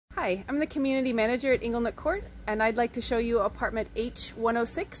Hi, I'm the community manager at Inglenook Court, and I'd like to show you apartment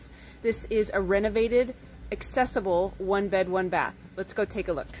H106. This is a renovated, accessible one-bed, one-bath. Let's go take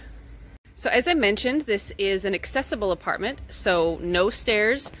a look. So as I mentioned, this is an accessible apartment, so no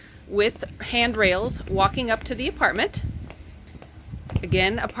stairs with handrails walking up to the apartment.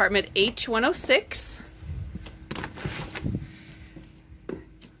 Again, apartment H106.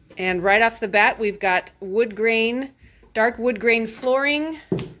 And right off the bat, we've got wood grain, dark wood grain flooring,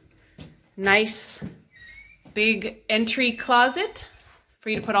 nice big entry closet for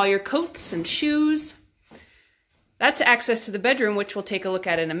you to put all your coats and shoes. That's access to the bedroom, which we'll take a look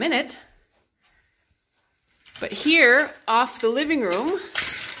at in a minute. But here, off the living room,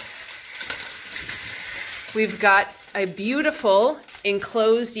 we've got a beautiful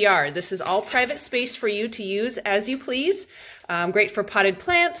enclosed yard. This is all private space for you to use as you please. Great for potted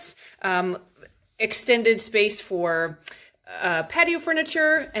plants, extended space for patio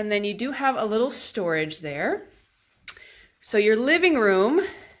furniture, and then you do have a little storage there. So your living room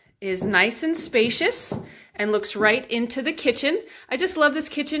is nice and spacious and looks right into the kitchen. I just love this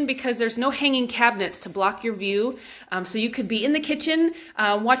kitchen because there's no hanging cabinets to block your view. So you could be in the kitchen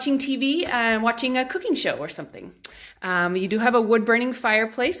watching TV and watching a cooking show or something. You do have a wood burning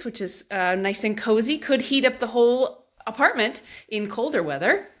fireplace, which is nice and cozy. Could heat up the whole apartment in colder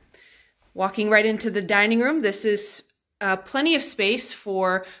weather. Walking right into the dining room, this is plenty of space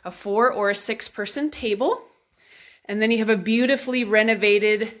for a 4 or a 6 person table. And then you have a beautifully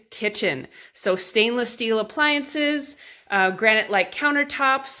renovated kitchen. So stainless steel appliances, granite-like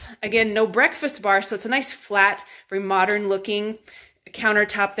countertops. Again, no breakfast bar, so it's a nice flat, very modern looking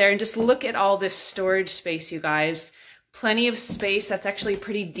countertop there. And just look at all this storage space, you guys. Plenty of space. That's actually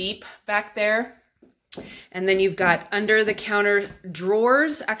pretty deep back there. And then you've got under the counter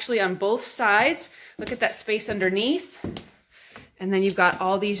drawers, actually on both sides. Look at that space underneath. And then you've got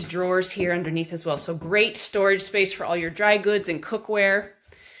all these drawers here underneath as well. So great storage space for all your dry goods and cookware.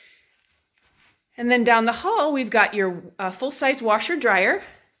 And then down the hall, we've got your full-size washer dryer.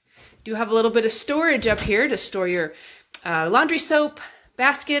 You have a little bit of storage up here to store your laundry soap,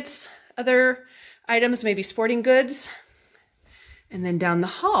 baskets, other items, maybe sporting goods. And then down the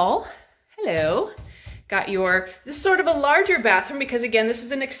hall, hello. Got this is sort of a larger bathroom because again, this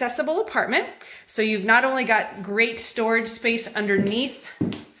is an accessible apartment. So you've not only got great storage space underneath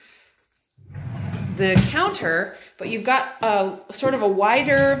the counter, but you've got a sort of a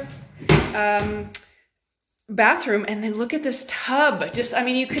wider bathroom. And then look at this tub. I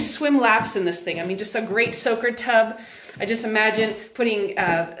mean, you could swim laps in this thing. I mean, just a great soaker tub. I just imagine putting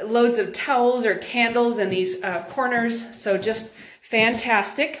loads of towels or candles in these corners. So just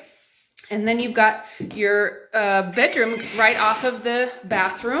fantastic. And then you've got your bedroom right off of the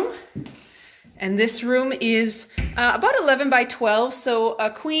bathroom. And this room is about 11 by 12. So a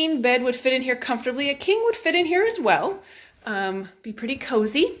queen bed would fit in here comfortably. A king would fit in here as well. Be pretty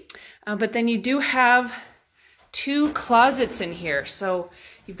cozy. But then you do have 2 closets in here. So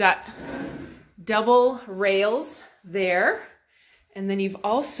you've got double rails there. And then you've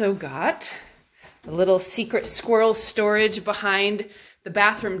also got a little secret squirrel storage behind the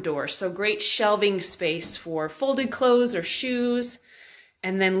bathroom door. So great shelving space for folded clothes or shoes.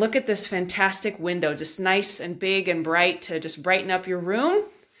 And then look at this fantastic window, just nice and big and bright to just brighten up your room.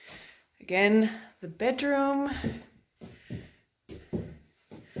 Again, the bedroom.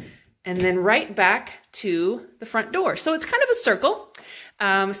 And then right back to the front door. So it's kind of a circle.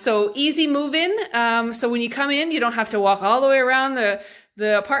 So easy move in. So when you come in, you don't have to walk all the way around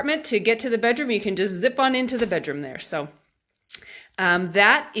the apartment to get to the bedroom. You can just zip on into the bedroom there. So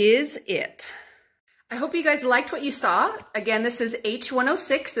that is it. I hope you guys liked what you saw. Again, this is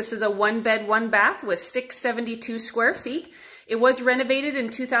H106. This is a 1-bed, 1-bath with 672 square feet. It was renovated in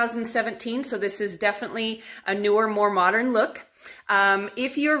 2017, so this is definitely a newer, more modern look.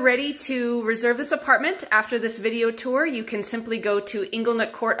 If you're ready to reserve this apartment after this video tour, you can simply go to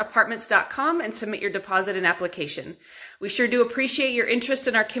inglenookcourtapartments.com and submit your deposit and application. We sure do appreciate your interest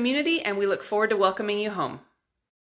in our community, and we look forward to welcoming you home.